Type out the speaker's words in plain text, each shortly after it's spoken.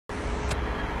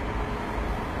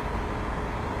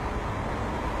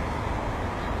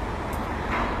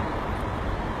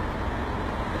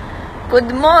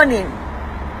Good morning.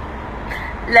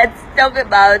 Let's talk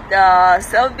about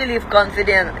self-belief,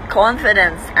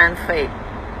 confidence, and faith.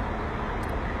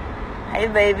 Hey,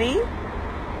 baby.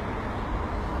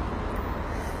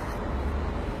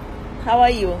 How are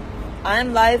you?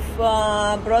 I'm live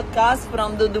broadcast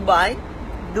from Dubai.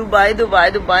 The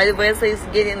weather is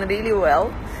getting really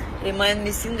well. Remind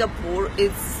me Singapore.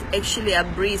 It's actually a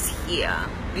breeze here.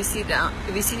 We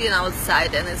sitting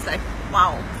outside and it's like,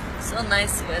 wow, so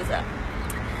nice weather.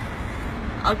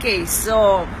 Okay,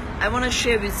 so I want to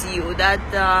share with you that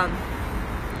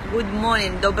good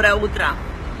morning, Dobra Utra.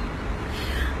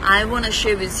 I want to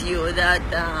share with you that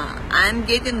I'm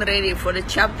getting ready for the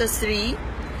chapter 3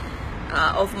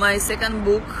 of my second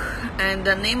book, and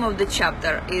the name of the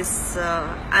chapter is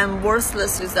I'm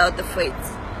worthless without the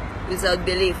faith, without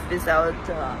belief, without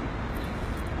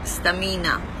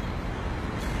stamina.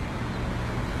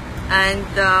 And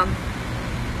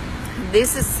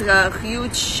this is a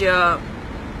huge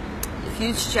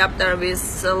chapter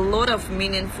with a lot of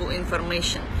meaningful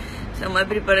information. So my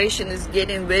preparation is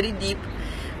getting very deep.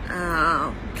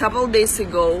 Couple days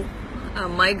ago,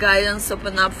 my guidance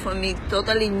opened up for me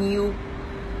totally new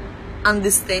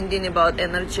understanding about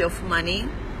energy of money,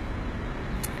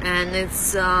 and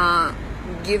it's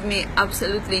give me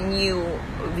absolutely new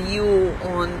view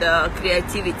on the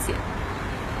creativity.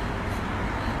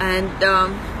 And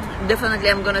definitely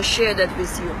I'm gonna share that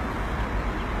with you.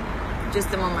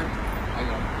 Just a moment.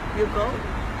 You go?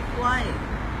 Why?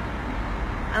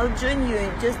 I'll join you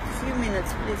in just a few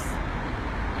minutes, please.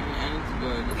 I need to go.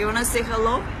 You wanna say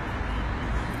hello?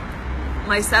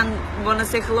 My son wanna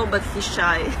say hello, but he's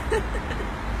shy.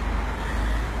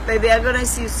 Baby, I'm gonna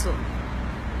see you soon.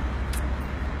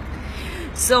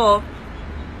 So,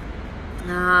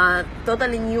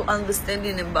 totally new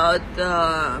understanding about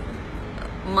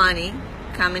money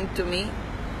coming to me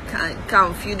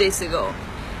come a few days ago.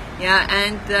 Yeah,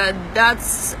 and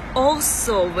that's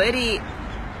also very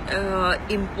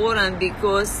important,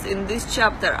 because in this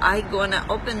chapter I gonna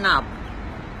open up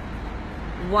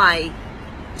why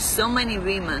so many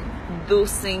women do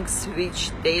things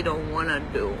which they don't wanna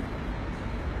do.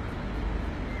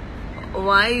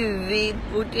 Why we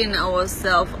putting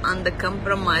ourselves under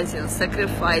compromising,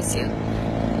 sacrificing.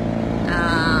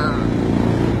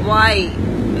 Why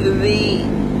we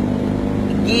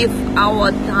give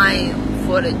our time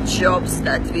for the jobs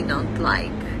that we don't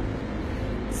like.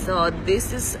 So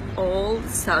this is all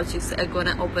subjects I'm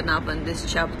gonna open up in this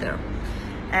chapter.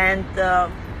 And the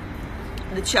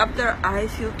chapter I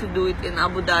feel to do it in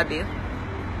Abu Dhabi.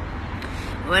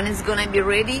 When it's gonna be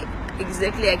ready,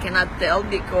 exactly I cannot tell,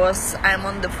 because I'm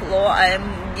on the floor. I'm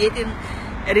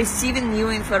receiving new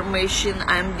information.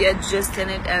 I'm digesting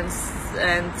it and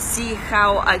see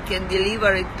how I can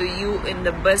deliver it to you in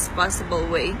the best possible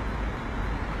way.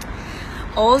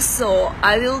 Also,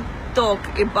 I will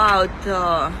talk about,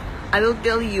 I will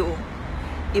tell you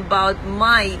about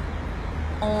my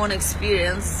own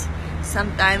experience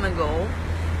some time ago,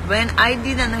 when I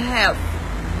didn't have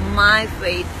my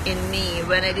faith in me,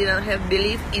 when I didn't have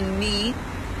belief in me,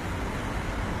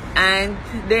 and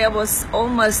there was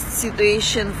almost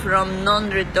situation from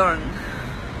non-return,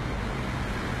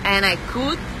 and I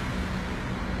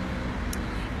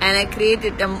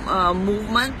created a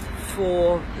movement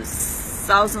for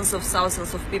thousands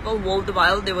of people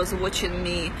worldwide. They was watching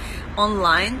me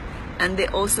online, and they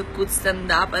also could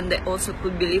stand up, and they also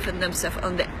could believe in themselves,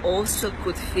 and they also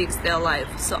could fix their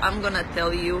life. So I'm gonna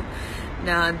tell you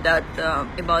that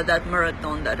about that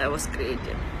marathon that I was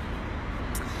creating.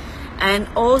 And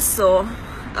also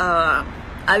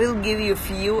I will give you a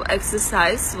few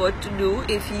exercises what to do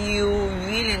if you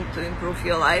willing to improve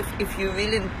your life, if you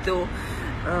willing to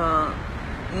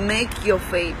make your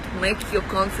faith, make your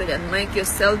confidence, make your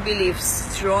self-belief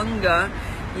stronger.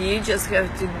 You just have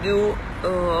to do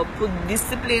put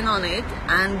discipline on it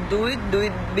and do it,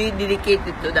 be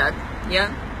dedicated to that.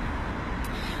 Yeah.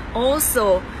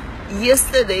 Also,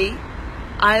 yesterday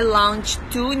I launched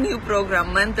 2 new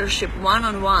programs, mentorship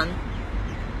one-on-one.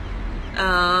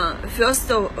 First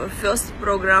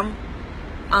program,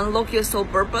 Unlock Your Soul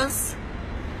Purpose.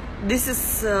 This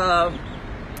is a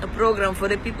program for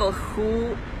the people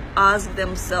who ask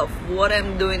themselves, what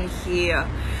I'm doing here,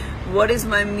 what is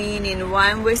my meaning,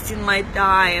 why I'm wasting my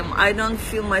time, I don't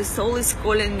feel my soul is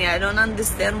calling me, I don't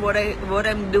understand what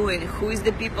I'm doing, who is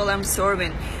the people I'm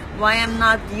serving, why I'm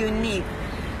not unique,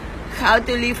 how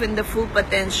to live in the full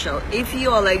potential. If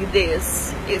you are like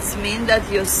this, it means that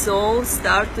your soul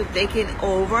starts to taking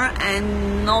over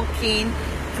and knocking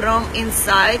from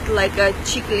inside, like a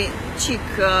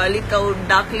little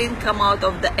duckling come out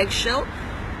of the eggshell,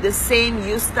 the same,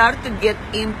 you start to get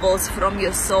impulse from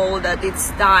your soul that it's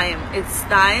time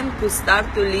to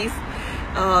start to live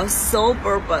soul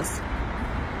purpose.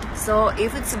 So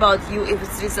if it's about you, if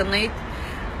it's resonate,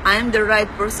 I'm the right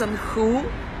person who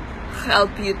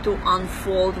help you to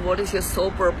unfold what is your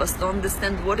soul purpose, to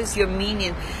understand what is your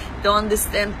meaning, to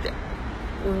understand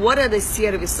what are the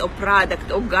service or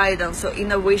product or guidance or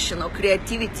innovation or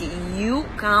creativity you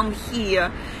come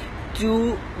here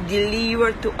to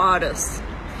deliver to others.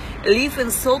 Live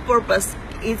in soul purpose,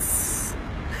 it's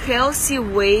healthy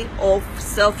way of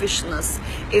selfishness.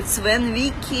 It's when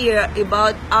we care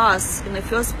about us in the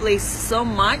first place so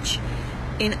much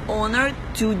in order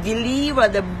to deliver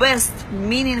the best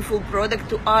meaningful product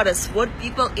to others, what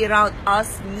people around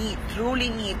us need, truly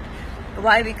need.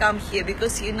 Why we come here?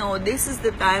 Because you know this is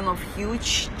the time of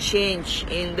huge change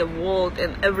in the world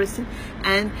and everything.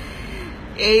 And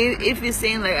if you're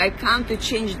saying like I come to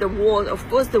change the world, of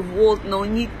course the world no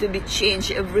need to be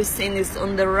changed. Everything is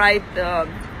on the right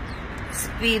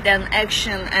speed and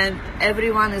action, and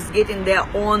everyone is getting their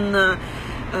own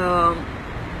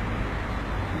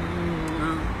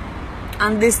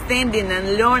understanding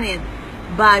and learning.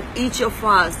 But each of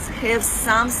us has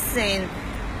something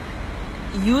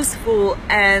useful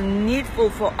and needful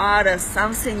for others,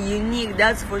 something unique,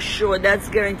 that's for sure, that's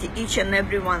guaranteed. Each and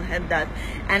everyone had that,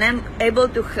 and I'm able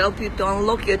to help you to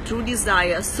unlock your true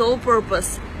desire, soul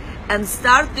purpose, and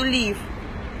start to live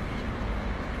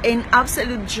in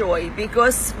absolute joy.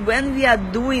 Because when we are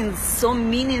doing so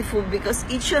meaningful, because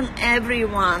each and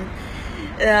everyone,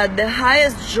 the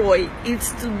highest joy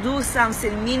is to do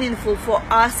something meaningful for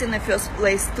us in the first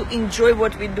place, to enjoy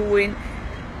what we're doing,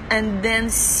 and then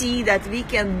see that we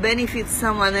can benefit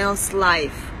someone else's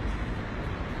life.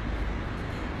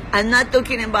 I'm not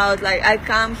talking about like I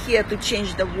come here to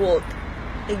change the world.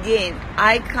 Again,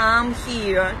 I come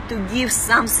here to give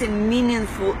something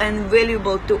meaningful and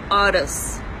valuable to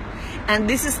others. And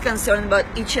this is concerned about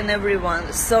each and every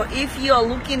one. So if you are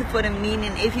looking for a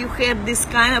meaning, if you have this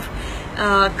kind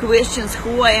of questions,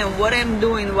 who I am, what I'm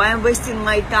doing, why I'm wasting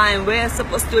my time, where I'm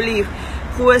supposed to live,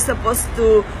 who I'm supposed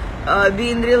to be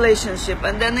in relationship,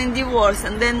 and then in divorce,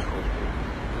 and then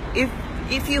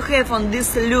if you have on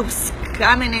these loops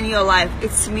coming in your life,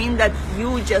 it's mean that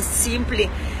you just simply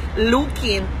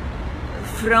looking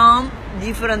from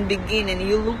different beginning,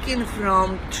 you looking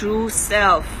from true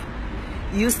self.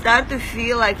 You start to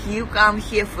feel like you come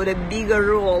here for a bigger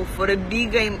role, for a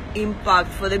bigger impact,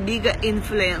 for a bigger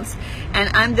influence,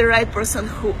 and I'm the right person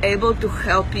who able to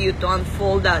help you to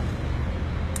unfold that.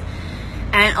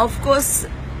 And of course,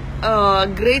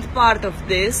 a great part of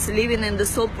this, living in the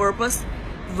soul purpose,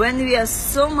 when we are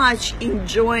so much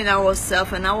enjoying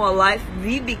ourselves and our life,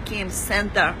 we became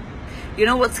center. You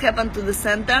know what's happened to the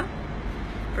center?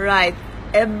 Right.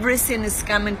 Everything is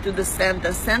coming to the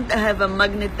center. Center have a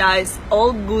magnetized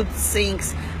all good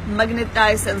things,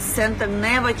 magnetized, and center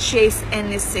never chase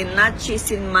anything, not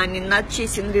chasing money, not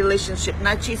chasing relationship,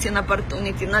 not chasing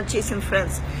opportunity, not chasing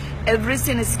friends.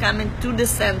 Everything is coming to the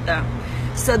center.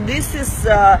 So this is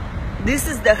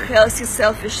the healthy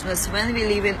selfishness when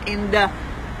we live in the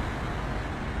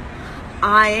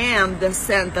I am the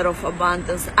center of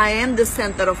abundance. I am the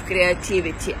center of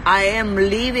creativity. I am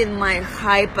living my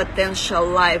high potential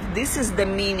life. This is the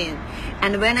meaning.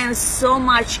 And when I'm so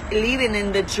much living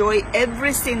in the joy,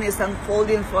 everything is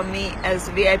unfolding for me as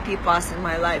VIP pass in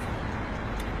my life.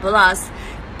 Plus,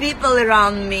 people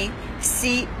around me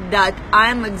see that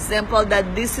I'm example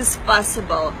that this is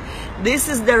possible. This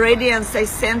is the radiance I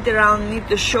sent around me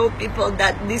to show people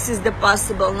that this is the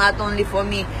possible, not only for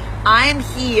me. I am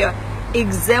here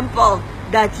example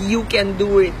that you can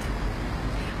do it.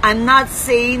 I'm not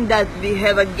saying that we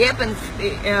have a gap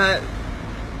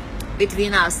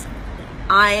between us.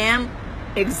 I am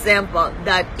example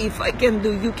that if I can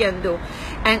do, you can do.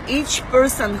 And each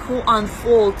person who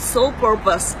unfolds soul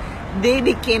purpose, they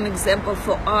became example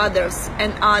for others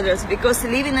and others, because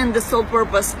living in the soul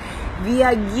purpose, we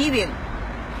are giving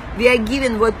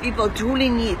what people truly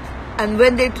need. And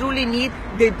when they truly need,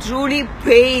 they truly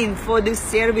paying for this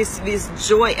service with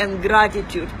joy and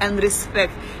gratitude and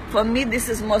respect. For me, this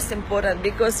is most important,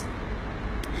 because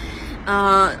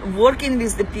working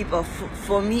with the people,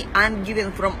 for me, I'm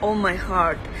giving from all my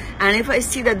heart. And if I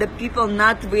see that the people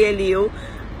not value,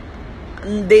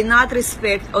 they not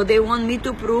respect, or they want me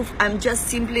to prove, I'm just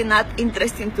simply not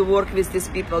interested to work with these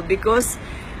people, because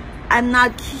I'm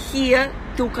not here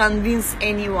to convince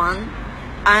anyone.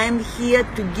 I'm here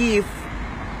to give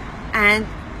and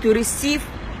to receive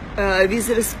with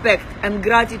respect and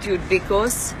gratitude,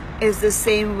 because it's the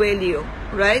same value,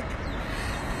 right?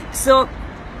 So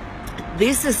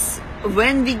this is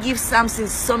when we give something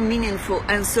so meaningful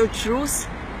and so truth,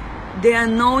 there are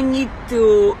no need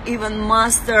to even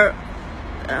master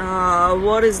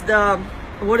what is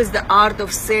the art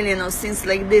of selling or things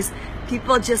like this.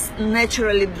 People just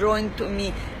naturally drawing to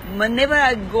me. Whenever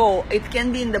I go, it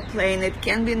can be in the plane, it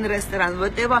can be in the restaurant,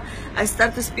 whatever, I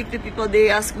start to speak to people, they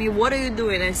ask me, what are you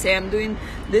doing? I say, I'm doing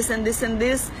this and this and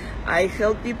this. I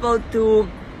help people to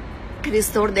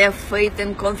restore their faith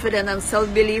and confidence and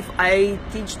self-belief. I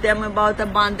teach them about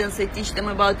abundance. I teach them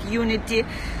about unity.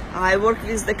 I work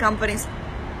with the companies.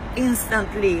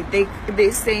 Instantly,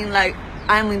 they saying like,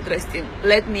 I'm interested,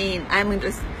 let me in, I'm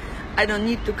interested. I don't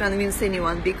need to convince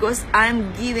anyone, because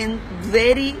I'm giving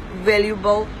very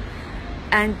valuable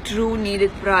and true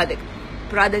needed product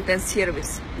and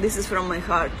service. This is from my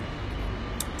heart.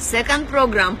 Second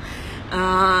program,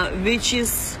 which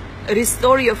is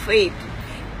Restore Your Faith.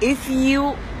 If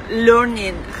you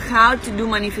learning how to do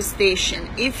manifestation,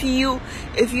 if your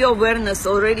awareness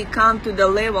already come to the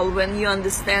level when you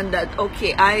understand that,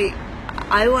 okay, I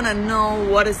want to know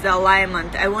what is the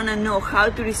alignment, I want to know how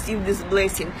to receive this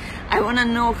blessing, I want to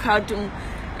know how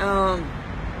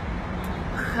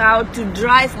to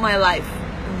drive my life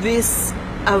with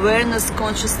awareness,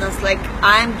 consciousness, like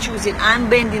I'm choosing, I'm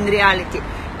bending reality.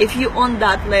 If you on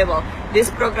that level,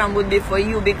 this program would be for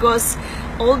you, because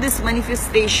all this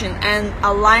manifestation and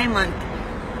alignment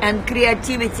and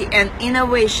creativity and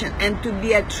innovation, and to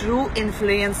be a true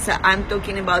influencer, I'm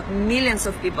talking about millions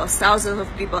of people, thousands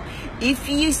of people. If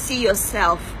you see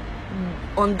yourself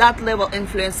on that level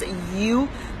influencer, you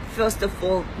first of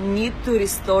all need to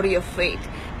restore your faith.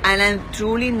 And I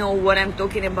truly know what I'm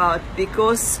talking about,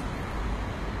 because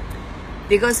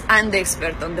I'm the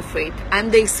expert on the faith.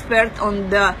 I'm the expert on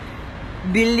the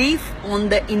belief on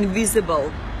the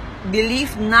invisible.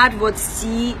 Believe not what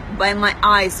see by my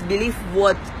eyes, believe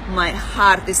what my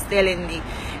heart is telling me.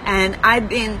 And I've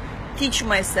been teach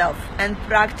myself and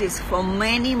practice for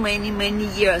many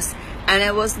years, and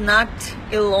I was not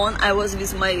alone. I was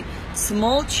with my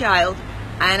small child,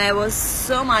 and I was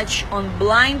so much on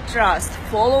blind trust,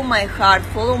 follow my heart,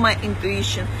 follow my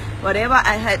intuition. Whatever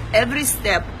I had, every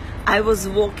step I was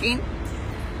walking.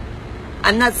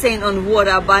 I'm not saying on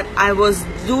water, but I was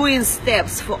doing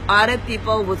steps for other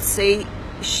people would say,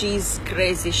 she's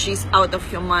crazy, she's out of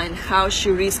her mind, how she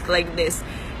risked like this.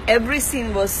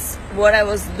 Everything was what I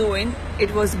was doing.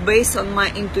 It was based on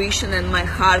my intuition and my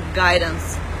heart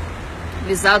guidance,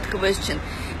 without question.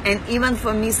 And even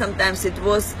for me, sometimes it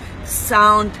was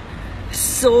sound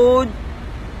so,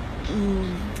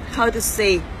 how to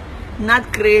say,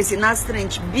 not crazy, not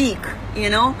strange, big,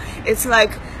 you know. It's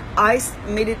like I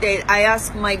meditate, I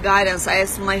ask my guidance, I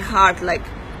ask my heart, like,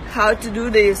 how to do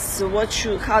this,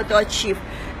 how to achieve,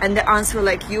 and the answer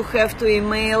like, you have to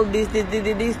email this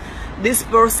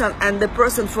person, and the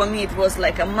person for me, it was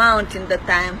like a mountain that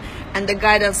time, and the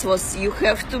guidance was, you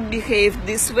have to behave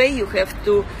this way, you have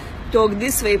to talk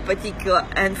this way particular.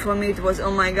 And for me it was,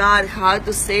 oh my God, how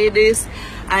to say this,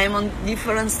 I am on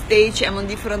different stage, I'm on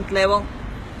different level.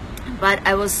 But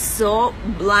I was so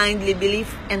blindly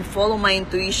believe and follow my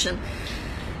intuition.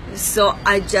 So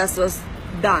I just was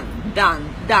done.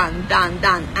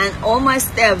 And all my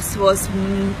steps was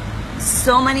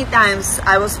so many times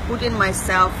I was putting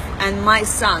myself and my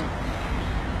son,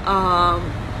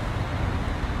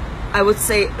 I would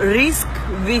say, risk,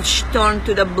 which turned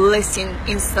to the blessing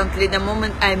instantly. The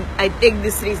moment I take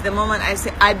this risk, the moment I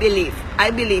say, I believe,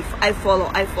 I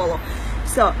follow.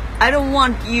 So I don't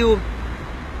want you.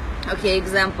 Okay,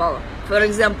 for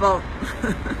example,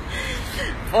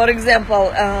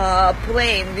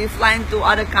 plane, we flying to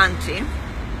other country.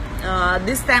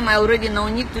 This time I already no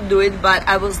need to do it, but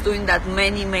I was doing that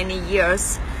many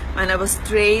years when I was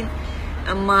trained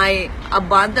my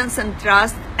abundance and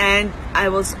trust, and I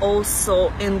was also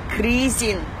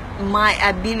increasing my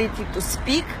ability to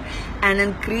speak and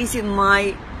increasing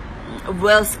my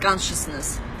wealth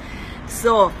consciousness.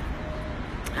 So,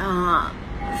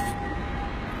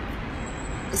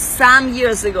 some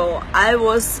years ago, I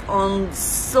was on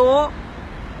so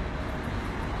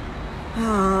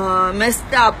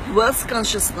messed up wealth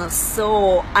consciousness,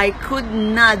 so I could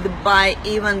not buy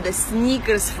even the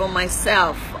sneakers for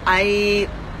myself. I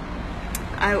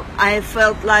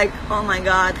felt like, oh my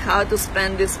God, how to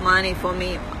spend this money for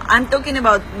me. I'm talking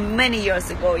about many years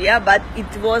ago, yeah, but it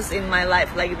was in my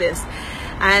life like this.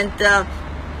 And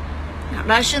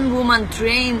Russian woman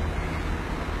trained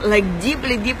like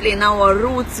deeply in our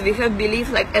roots. We have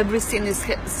belief like everything is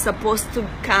supposed to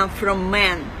come from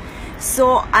men.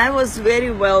 So I was very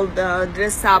well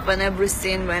dressed up and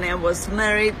everything when I was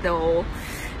married, or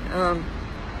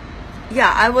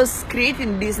yeah, I was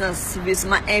creating business with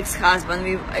my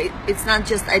ex-husband. It's not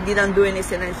just I didn't do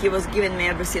anything and he was giving me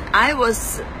everything. I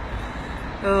was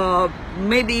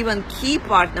maybe even key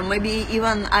partner, maybe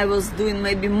even I was doing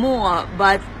maybe more,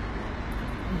 but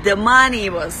the money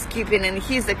was keeping in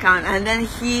his account, and then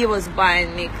he was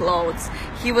buying me clothes,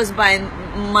 he was buying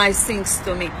my things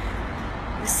to me.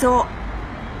 So,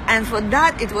 and for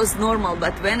that it was normal.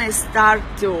 But when I start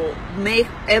to make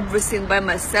everything by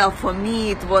myself, for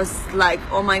me it was like,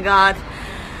 oh my God,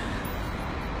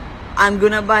 I'm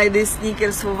gonna buy these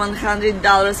sneakers for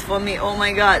 $100 for me, oh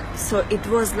my God. So it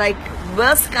was like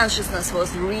wealth consciousness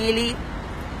was really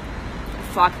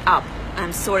fucked up.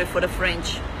 I'm sorry for the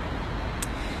French.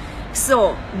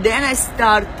 So then I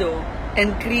start to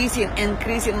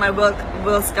increasing my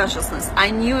wealth consciousness.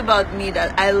 I knew about me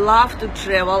that I love to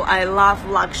travel, I love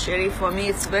luxury. For me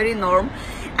it's very norm,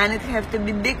 and it have to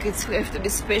be big, it have to be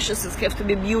spacious, it have to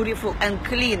be beautiful and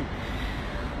clean.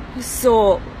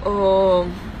 So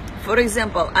for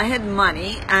example, I had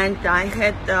money and I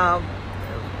had a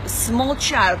small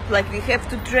child, like we have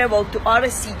to travel to other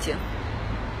city,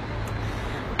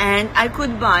 and I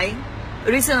could buy,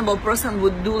 reasonable person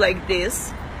would do like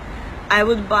this, I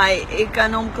would buy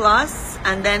economy class,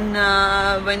 and then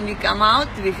when we come out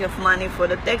we have money for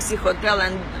the taxi, hotel,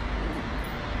 and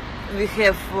we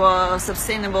have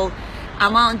sustainable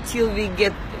amount till we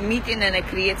get meeting and I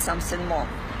create something more.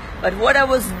 But what I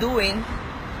was doing,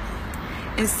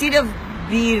 instead of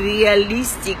be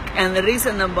realistic and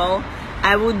reasonable,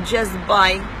 I would just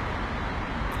buy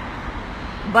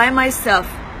myself.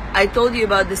 I told you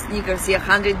about the sneakers, yeah,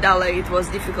 $100, it was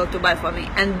difficult to buy for me.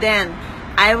 And then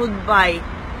I would buy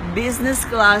business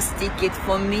class ticket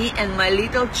for me and my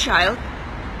little child,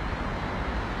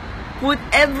 put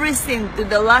everything to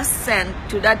the last cent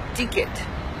to that ticket.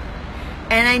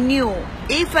 And I knew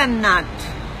if I'm not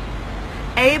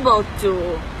able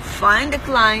to find a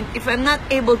client, if I'm not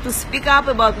able to speak up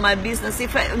about my business,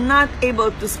 if I'm not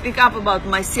able to speak up about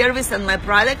my service and my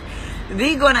product,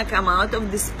 we're gonna come out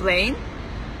of this plane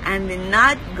and we're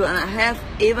not gonna have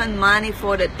even money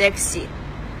for the taxi.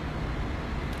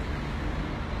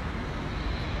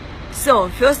 So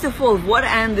first of all, what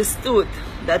I understood,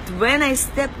 that when I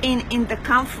step into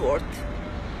comfort,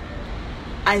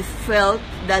 I felt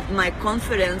that my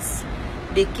confidence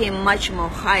became much more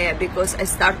higher, because I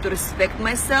start to respect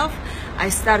myself, I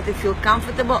start to feel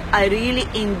comfortable, I really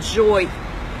enjoy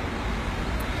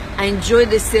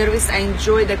the service, I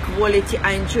enjoy the quality,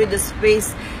 I enjoy the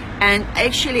space. And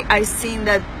actually I seen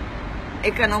that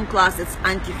economy class is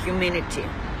anti-humanity.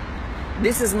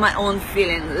 This is my own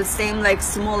feeling. The same like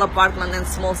small apartment and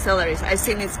small salaries. I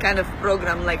think it's kind of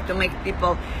program like to make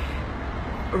people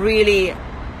really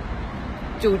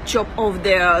to chop off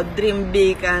their dream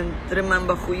big and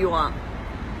remember who you are.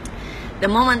 The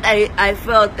moment I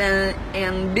felt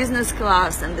in business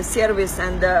class and the service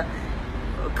and the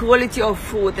quality of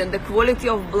food and the quality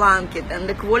of blanket and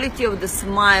the quality of the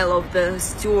smile of the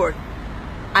steward,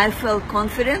 I felt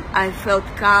confident, I felt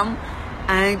calm,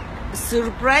 and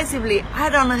surprisingly, I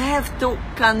don't have to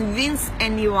convince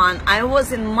anyone. I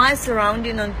was in my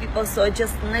surrounding on people, so I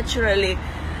just naturally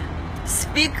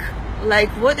speak like,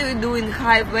 what are you doing,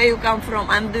 hi, where you come from,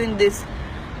 I'm doing this.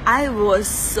 I was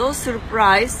so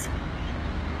surprised.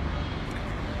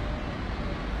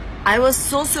 I was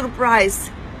so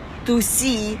surprised to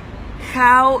see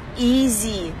how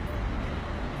easy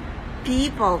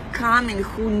people coming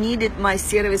who needed my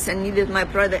service and needed my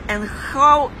product, and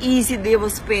how easy they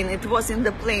was paying. It was in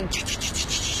the plane,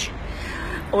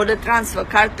 or the transfer,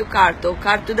 card to card, or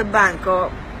card to the bank,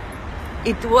 or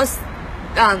it was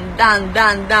done.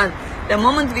 The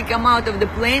moment we come out of the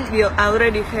plane, we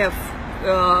already have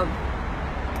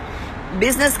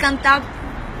business contact,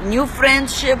 new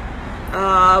friendship,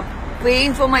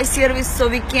 paying for my service, so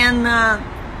we can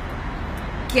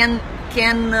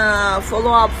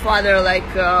follow up further, like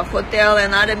hotel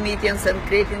and other meetings and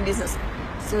creating business.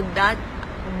 So that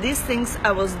these things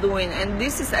I was doing, and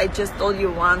this is, I just told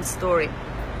you one story.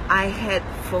 I had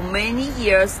for many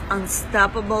years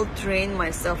unstoppable train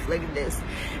myself like this,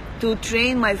 to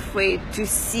train my faith, to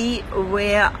see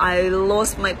where I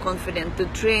lost my confidence, to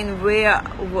train where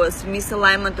was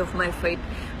misalignment of my faith,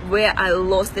 where I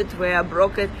lost it, where I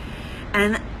broke it.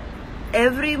 And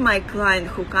every my client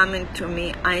who coming to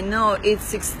me, I know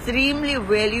it's extremely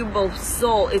valuable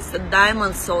soul, it's a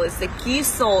diamond soul, it's a key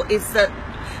soul, it's a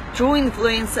true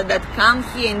influencer that come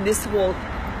here in this world.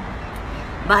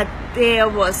 But there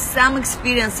was some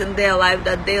experience in their life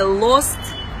that they lost,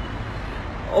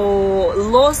 or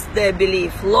lost their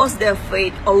belief, lost their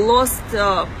faith, or lost,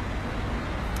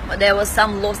 there was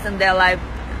some loss in their life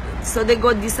So they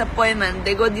got disappointment.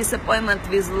 They got disappointment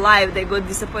with life. They got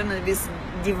disappointment with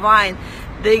divine.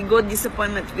 They got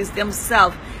disappointment with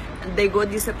themselves. And they got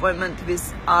disappointment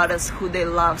with others who they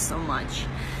love so much.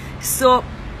 So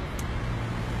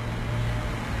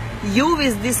you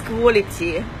with this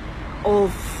quality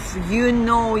of, you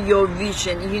know your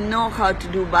vision, you know how to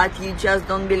do, but you just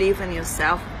don't believe in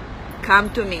yourself, come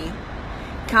to me.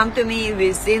 Come to me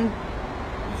within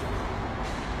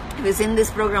this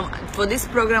program. For this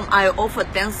program I offer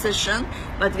 10 sessions,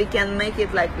 but we can make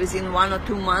it like within 1 or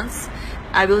 2 months.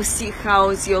 I will see how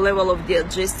is your level of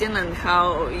digestion and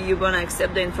how you're gonna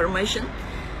accept the information.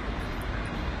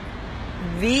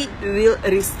 We will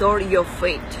restore your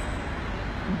faith.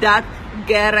 That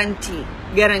guarantee.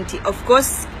 Of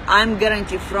course, I'm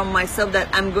guarantee from myself that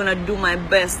I'm gonna do my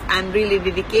best. I'm really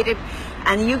dedicated,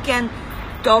 and you can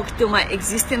talk to my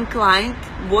existing client,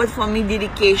 what for me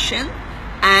dedication,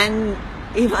 and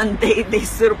even they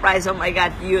surprise, oh my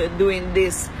God, you're doing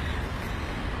this.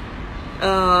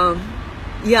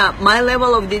 Yeah, my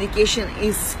level of dedication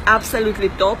is absolutely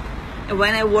top.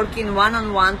 When I work in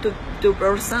one-on-one to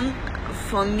person,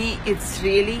 for me it's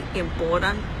really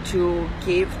important to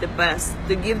give the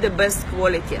best,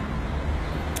 quality.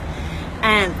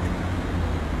 And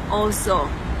also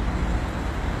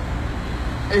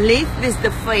live with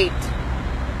the faith.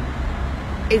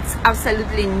 It's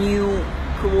absolutely new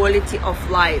quality of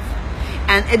life.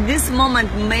 And at this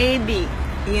moment maybe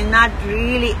you not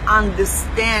really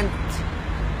understand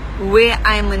where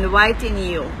I'm inviting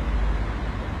you,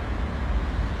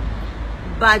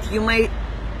 but you may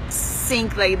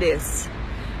think like this: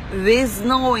 with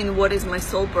knowing what is my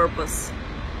soul purpose,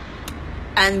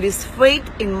 and with faith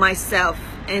in myself,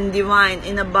 in divine,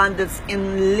 in abundance,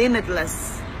 in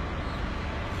limitless,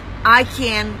 I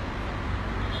can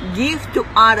give to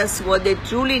others what they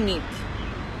truly need.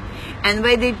 And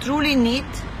when they truly need,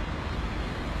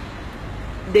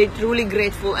 they're truly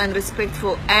grateful and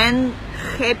respectful and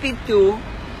happy to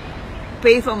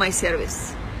pay for my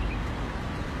service.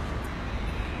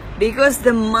 Because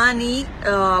the money,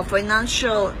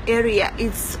 financial area,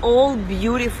 it's all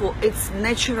beautiful, it's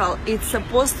natural, it's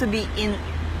supposed to be in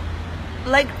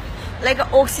like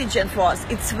oxygen for us.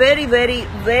 It's very, very,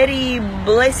 very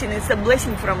blessing. It's a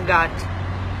blessing from God.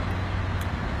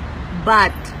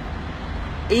 But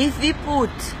if we put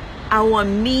our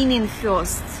meaning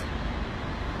first,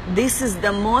 this is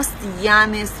the most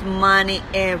yummiest money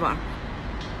ever.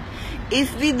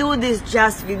 If we do this,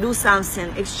 just we do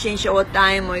something, exchange our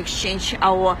time or exchange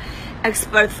our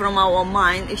expert from our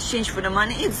mind, exchange for the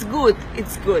money, it's good,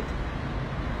 it's good.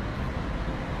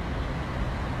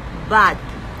 But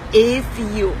if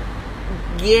you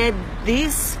get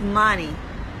this money,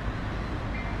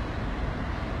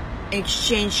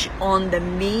 exchange on the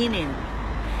meaning,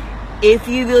 if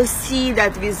you will see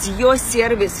that with your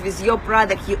service, with your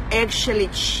product, you actually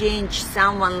change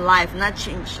someone's life, not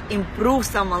change, improve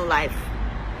someone's life.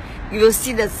 You will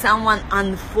see that someone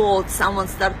unfolds, someone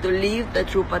start to live the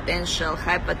true potential,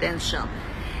 high potential.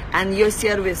 And your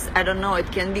service, I don't know,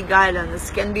 it can be guidance,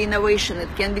 it can be innovation,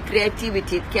 it can be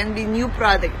creativity, it can be new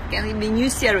product, it can be new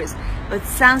service, but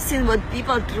something what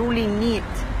people truly need.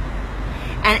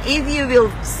 And if you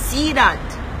will see that,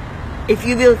 if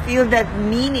you will feel that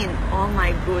meaning, oh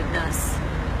my goodness,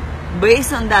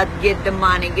 based on that, get the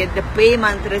money, get the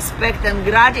payment, respect and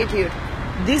gratitude.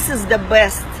 This is the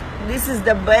best. This is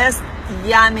the best,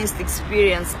 yummiest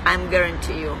experience, I'm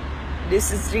guarantee you.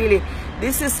 This is really,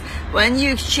 this is when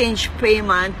you exchange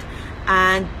payment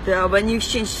and when you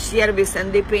exchange service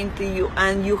and they pay to you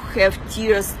and you have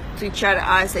tears to each other's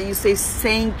eyes and you say,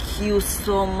 thank you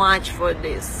so much for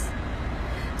this.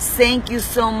 Thank you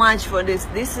so much for this.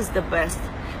 This is the best.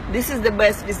 This is the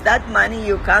best. With that money,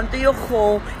 you come to your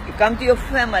home, you come to your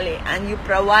family, and you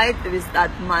provide with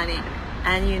that money.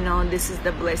 And you know, this is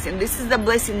the blessing. This is the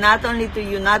blessing not only to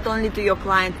you, not only to your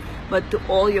client, but to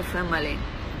all your family.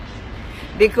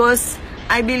 Because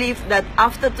I believe that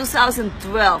after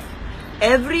 2012,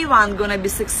 everyone gonna be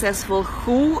successful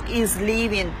who is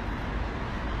living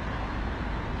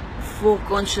for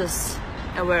conscious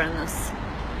awareness.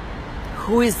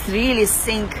 Who is really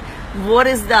think, what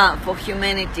is that for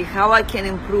humanity? How I can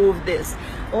improve this?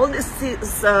 All these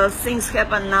things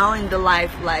happen now in the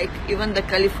life, like even the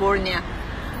California,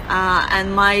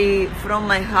 and from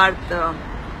my heart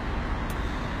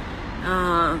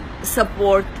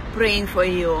support, praying for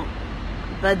you.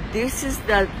 But this is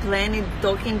the planet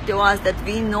talking to us that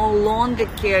we no longer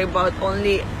care about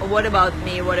only what about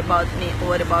me, what about me,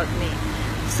 what about me.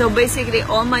 So basically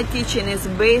all my teaching is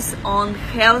based on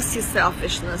healthy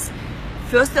selfishness.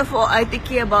 First of all, I take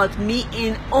care about me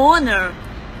in honor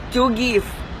to give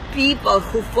people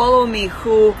who follow me,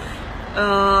 who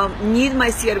need my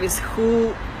service,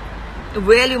 who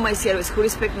value my service, who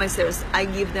respect my service, I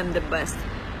give them the best.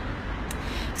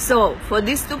 So for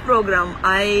these two programs,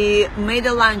 I made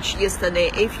a launch yesterday.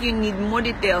 If you need more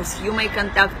details, you may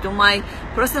contact to my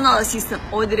personal assistant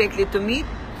or directly to me,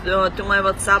 to my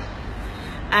WhatsApp.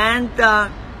 And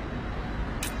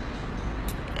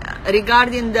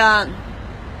regarding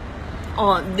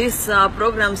these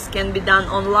programs can be done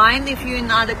online if you're in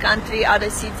other country, other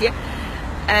city,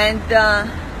 and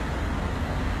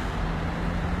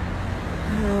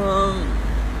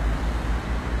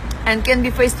can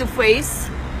be face to face.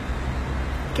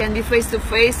 Can be face to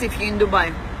face if you're in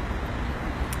Dubai.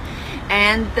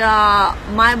 And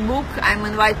my book, I'm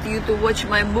inviting you to watch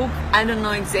my book. I don't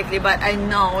know exactly, but I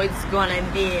know it's gonna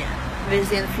be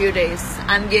within a few days.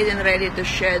 I'm getting ready to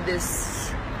share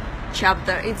this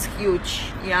chapter. It's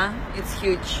huge, yeah, it's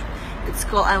huge. It's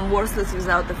called I'm Worthless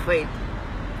Without a Faith.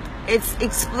 It's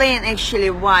explain actually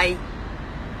why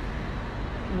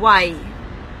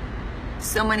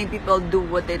so many people do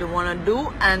what they don't want to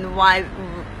do, and why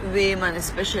women,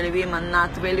 especially women,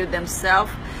 not value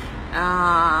themselves,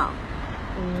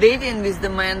 dating with the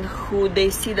men who they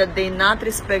see that they not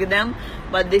respect them,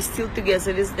 but they still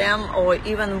together with them, or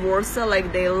even worse,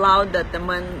 like they allow that the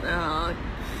men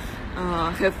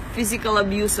have physical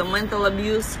abuse or mental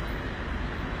abuse.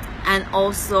 And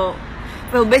also,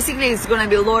 well, basically it's gonna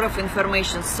be a lot of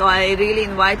information, so I really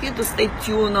invite you to stay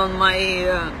tuned on my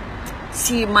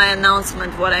see my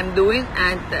announcement what I'm doing,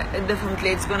 and definitely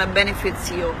it's gonna benefit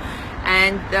you.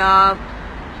 And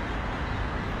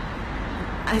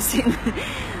I think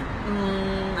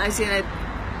I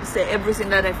say everything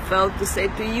that I felt to say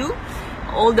to you.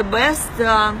 All the best.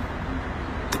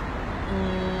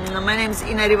 My name is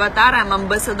Ina Rivatar. I'm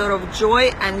Ambassador of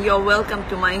Joy, and you're welcome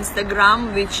to my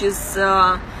Instagram, which is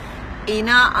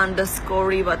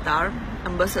Ina_Rivatar,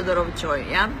 Ambassador of Joy.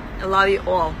 Yeah, I love you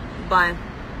all. Bye.